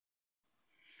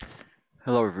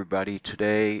Hello everybody.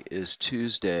 Today is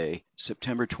Tuesday,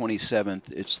 September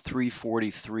 27th. It's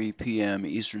 3:43 p.m.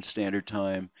 Eastern Standard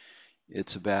Time.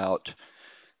 It's about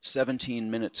 17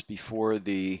 minutes before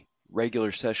the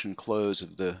regular session close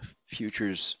of the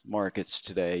futures markets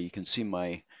today. You can see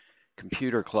my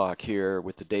computer clock here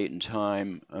with the date and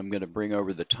time. I'm going to bring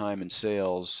over the time and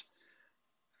sales.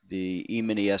 The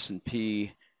E-mini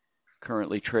S&P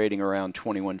currently trading around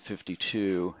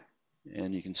 2152,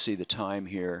 and you can see the time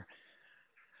here.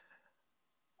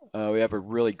 We have a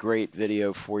really great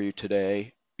video for you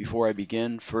today. Before I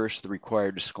begin, first the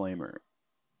required disclaimer.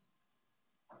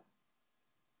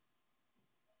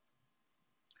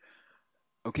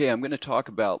 Okay, I'm going to talk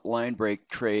about line break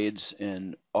trades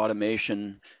and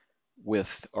automation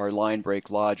with our line break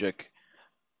logic.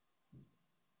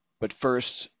 But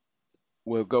first,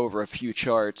 we'll go over a few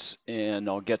charts and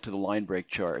I'll get to the line break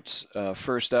charts.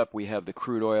 First up, we have the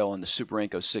crude oil and the Super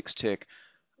Anko 6 tick.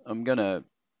 I'm going to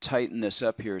tighten this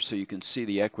up here so you can see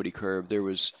the equity curve. There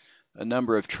was a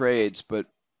number of trades, but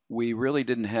we really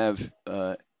didn't have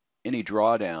any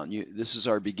drawdown. This is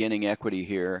our beginning equity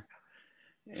here,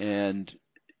 and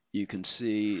you can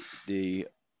see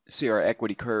our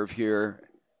equity curve here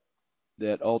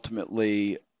that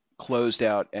ultimately closed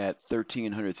out at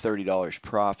 $1,330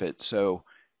 profit. So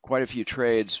quite a few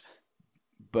trades,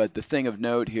 but the thing of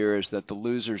note here is that the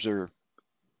losers are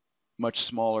much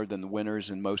smaller than the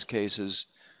winners in most cases.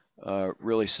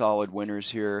 Really solid winners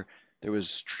here. There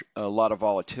was a lot of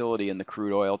volatility in the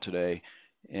crude oil today,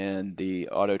 and the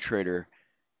auto trader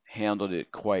handled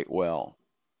it quite well.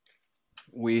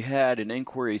 We had an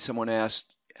inquiry. Someone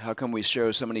asked, how come we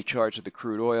show so many charts of the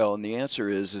crude oil? And the answer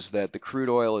is that the crude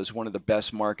oil is one of the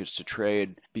best markets to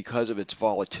trade because of its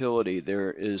volatility.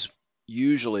 There is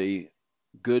usually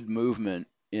good movement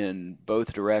in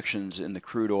both directions in the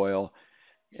crude oil,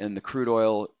 and the crude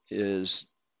oil is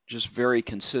just very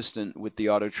consistent with the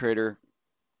auto trader.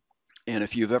 And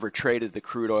if you've ever traded the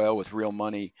crude oil with real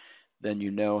money, then you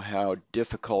know how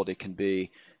difficult it can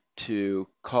be to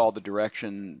call the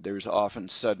direction. There's often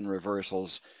sudden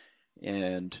reversals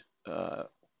and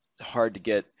hard to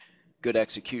get good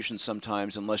execution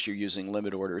sometimes unless you're using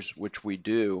limit orders, which we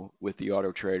do with the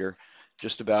auto trader.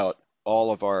 Just about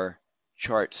all of our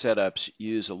chart setups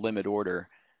use a limit order,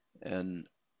 and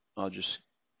I'll just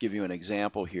give you an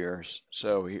example here.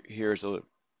 So here's a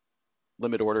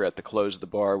limit order at the close of the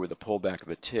bar with a pullback of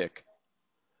a tick.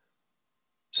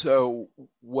 So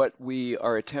what we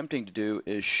are attempting to do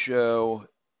is show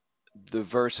the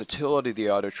versatility of the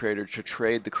auto trader to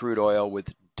trade the crude oil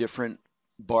with different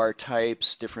bar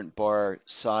types, different bar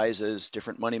sizes,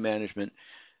 different money management,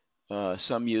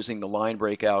 some using the line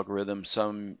break algorithm,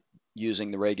 some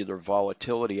using the regular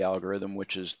volatility algorithm,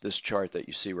 which is this chart that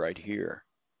you see right here.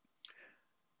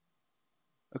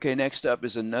 Okay, next up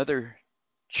is another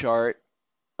chart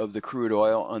of the crude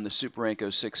oil on the Super Anko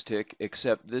 6 tick,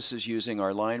 except this is using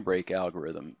our line break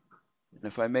algorithm. And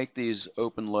if I make these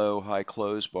open, low, high,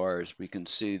 close bars, we can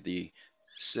see the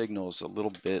signals a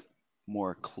little bit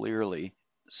more clearly.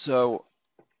 So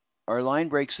our line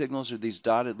break signals are these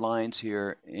dotted lines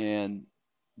here, and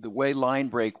the way line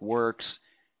break works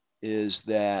is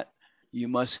that you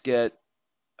must get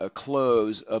a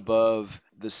close above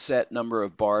the set number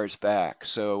of bars back.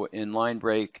 So in line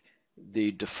break,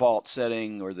 the default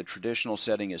setting or the traditional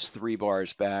setting is 3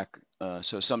 bars back.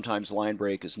 So sometimes line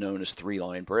break is known as 3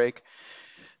 line break,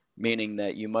 meaning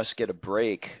that you must get a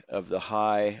break of the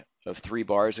high of 3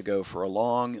 bars ago for a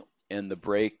long and the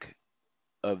break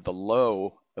of the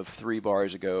low of 3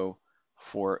 bars ago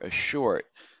for a short.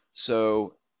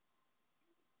 So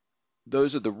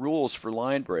those are the rules for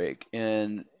line break.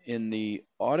 And in the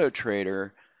auto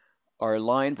trader, our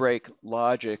line break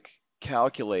logic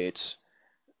calculates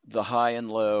the high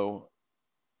and low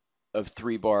of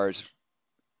 3 bars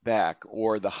back,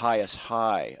 or the highest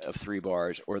high of 3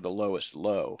 bars, or the lowest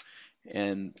low.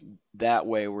 And that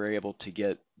way we're able to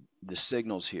get the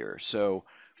signals here. So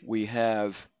we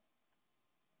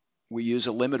use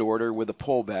a limit order with a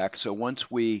pullback. So once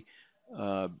we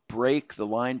break the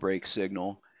line break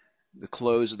signal, the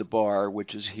close of the bar,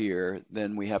 which is here,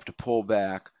 then we have to pull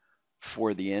back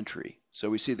for the entry. So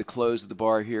we see the close of the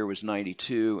bar here was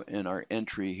 92 and our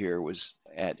entry here was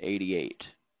at 88.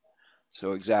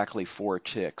 So exactly 4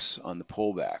 ticks on the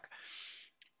pullback.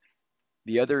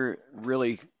 The other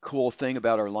really cool thing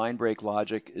about our line break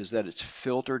logic is that it's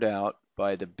filtered out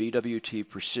by the BWT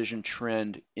precision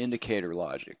trend indicator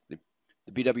logic. The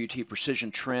BWT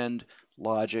precision trend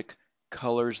logic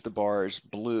colors the bars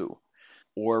blue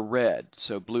or red.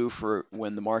 So blue for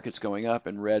when the market's going up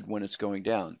and red when it's going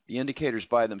down. The indicators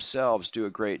by themselves do a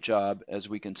great job, as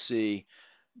we can see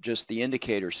just the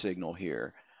indicator signal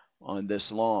here on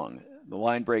this long. The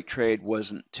line break trade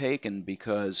wasn't taken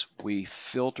because we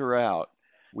filter out.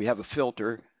 We have a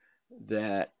filter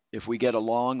that if we get a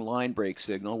long line break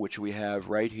signal, which we have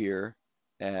right here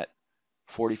at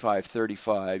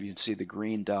 45.35, you can see the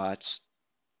green dots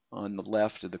on the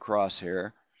left of the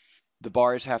crosshair. The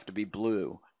bars have to be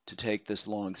blue to take this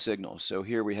long signal. So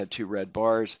here we had two red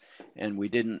bars, and we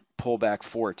didn't pull back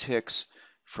 4 ticks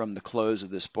from the close of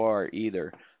this bar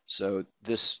either. So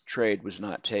this trade was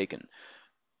not taken.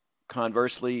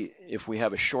 Conversely, if we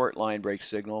have a short line break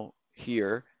signal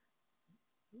here,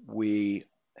 we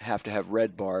have to have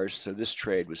red bars, so this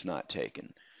trade was not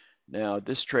taken. Now,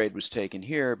 this trade was taken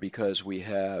here because we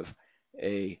have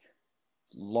a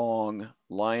long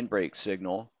line break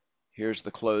signal. Here's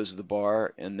the close of the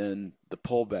bar and then the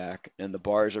pullback, and the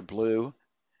bars are blue.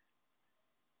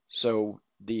 So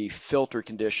the filter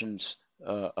conditions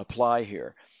apply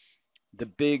here. The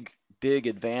big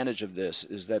advantage of this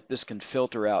is that this can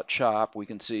filter out chop. We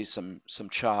can see some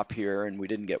chop here, and we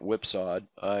didn't get whipsawed.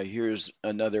 Here's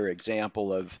another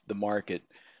example of the market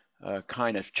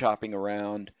kind of chopping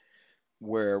around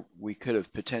where we could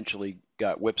have potentially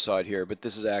got whipsawed here, but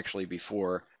this is actually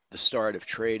before the start of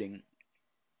trading.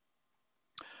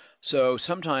 So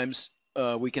sometimes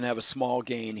we can have a small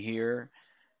gain here,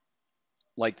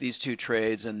 like these two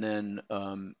trades, and then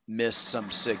miss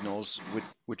some signals,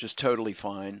 which is totally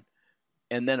fine.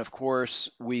 And then, of course,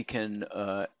 we can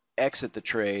exit the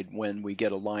trade when we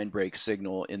get a line break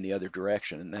signal in the other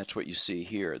direction, and that's what you see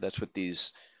here. That's what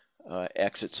these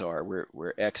exits are.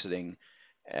 We're exiting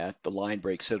at the line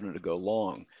break signal to go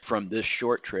long from this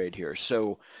short trade here.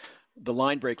 So the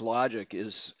line break logic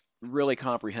is really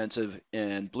comprehensive,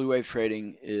 and Blue Wave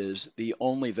Trading is the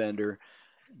only vendor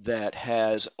that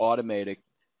has automated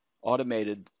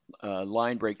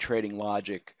line break trading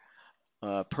logic.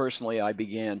 Personally, I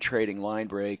began trading line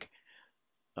break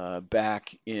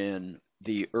back in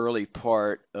the early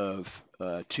part of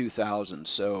 2000.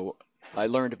 So I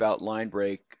learned about line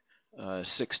break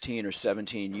 16 or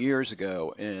 17 years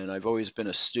ago, and I've always been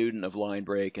a student of line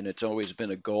break, and it's always been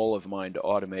a goal of mine to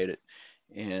automate it.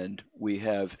 And we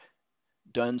have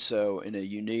done so in a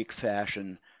unique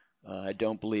fashion. I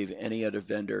don't believe any other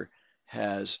vendor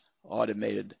has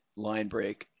automated line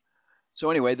break. So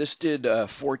anyway, this did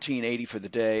 1480 for the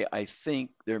day. I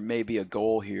think there may be a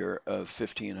goal here of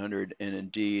 1500, and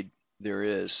indeed there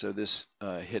is. So this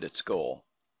hit its goal.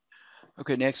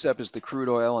 Okay, next up is the crude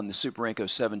oil on the Super Anko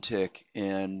 7 tick,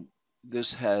 and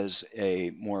this has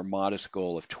a more modest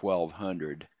goal of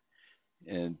 1200,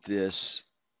 and this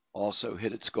also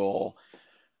hit its goal.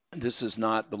 This is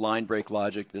not the line break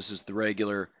logic. This is the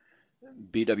regular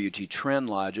BWT trend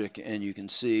logic, and you can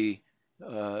see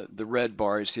the red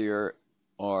bars here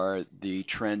are the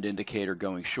trend indicator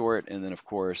going short, and then of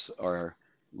course our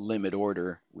limit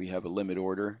order. We have a limit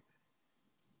order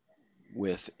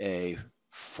with a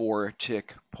 4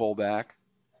 tick pullback,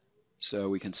 so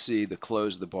we can see the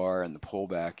close of the bar and the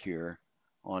pullback here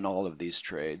on all of these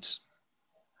trades.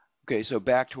 Okay, so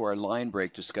back to our line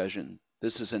break discussion.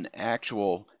 This is an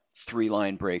actual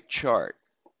 3-line break chart,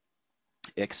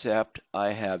 except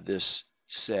I have this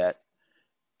set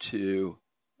to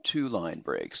 2-line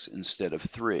breaks instead of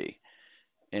 3.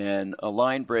 And a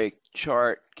line break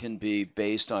chart can be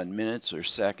based on minutes or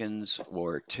seconds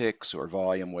or ticks or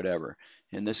volume, whatever.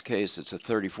 In this case, it's a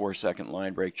 34-second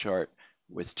line break chart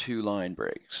with 2 line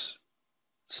breaks.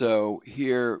 So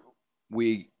here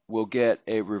we will get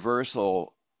a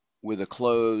reversal with a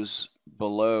close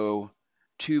below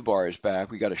 2 bars back.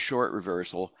 We got a short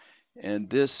reversal, and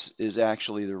this is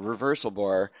actually the reversal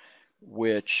bar,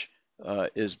 which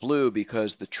is blue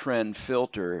because the trend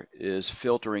filter is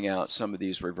filtering out some of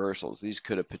these reversals. These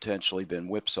could have potentially been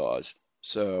whipsaws.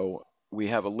 So we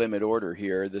have a limit order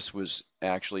here. This was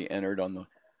actually entered on the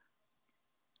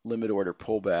limit order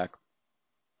pullback,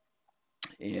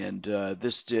 and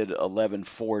this did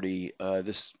 1140.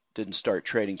 This didn't start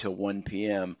trading till 1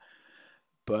 p.m.,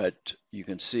 but you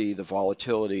can see the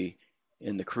volatility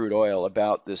in the crude oil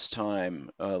about this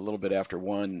time. A little bit after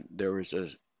 1, there was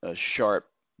a sharp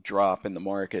drop in the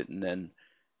market, and then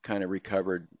kind of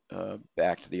recovered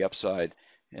back to the upside,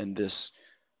 and this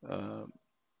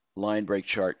line break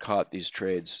chart caught these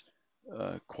trades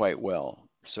quite well.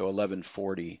 So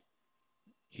 1140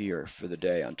 here for the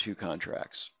day on 2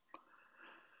 contracts.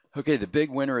 Okay, the big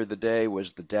winner of the day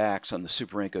was the DAX on the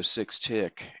Super Anko 6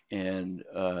 tick, and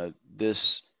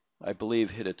this, I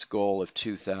believe, hit its goal of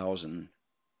 2000.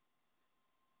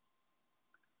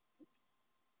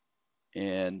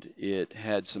 And it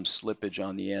had some slippage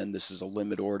on the end. This is a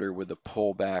limit order with a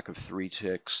pullback of 3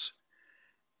 ticks.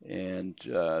 and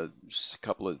just a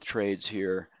couple of trades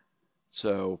here.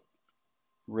 So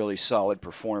really solid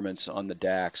performance on the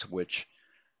DAX, which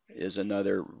is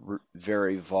another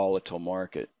very volatile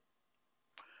market.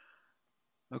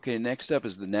 Okay, next up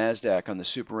is the Nasdaq on the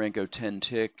Super Anko 10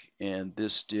 tick, and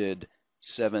this did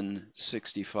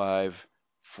 765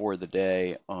 for the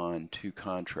day on 2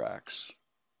 contracts.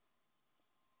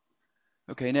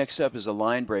 Okay, next up is a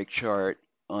line break chart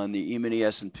on the E-mini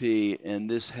S&P, and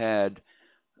this had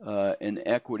an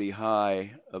equity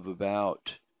high of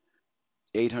about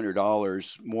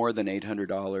 $800, more than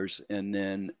 $800, and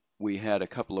then we had a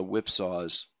couple of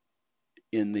whipsaws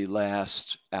in the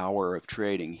last hour of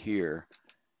trading here.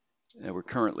 And we're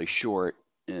currently short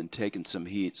and taking some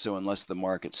heat, so unless the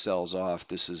market sells off,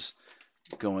 this is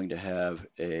going to have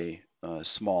a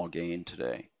small gain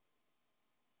today.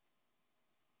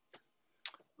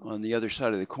 On the other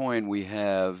side of the coin, we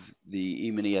have the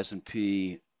E-mini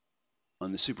S&P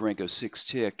on the Super Anko 6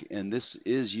 tick, and this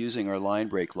is using our line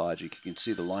break logic. You can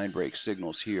see the line break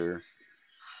signals here.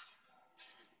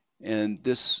 And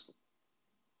this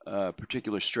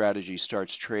particular strategy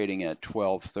starts trading at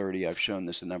 12:30. I've shown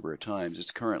this a number of times.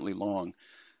 It's currently long.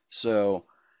 So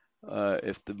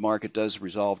if the market does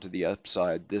resolve to the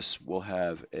upside, this will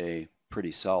have a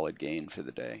pretty solid gain for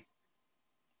the day.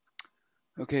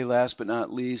 Okay, last but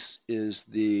not least is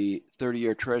the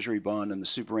 30-year Treasury Bond on the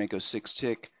Super Anko 6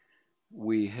 tick.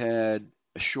 We had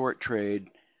a short trade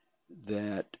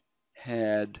that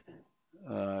had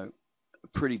a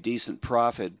pretty decent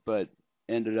profit, but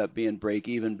ended up being break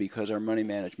even because our money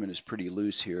management is pretty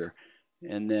loose here.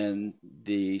 And then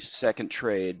the second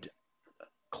trade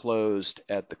closed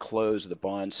at the close of the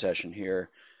bond session here,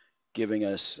 giving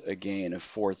us a gain of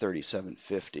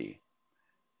 437.50.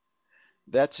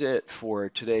 That's it for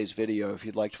today's video. If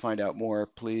you'd like to find out more,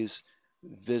 please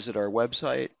visit our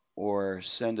website or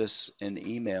send us an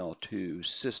email to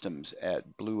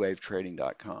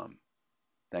systems@bluewavetrading.com.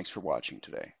 Thanks for watching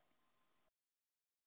today.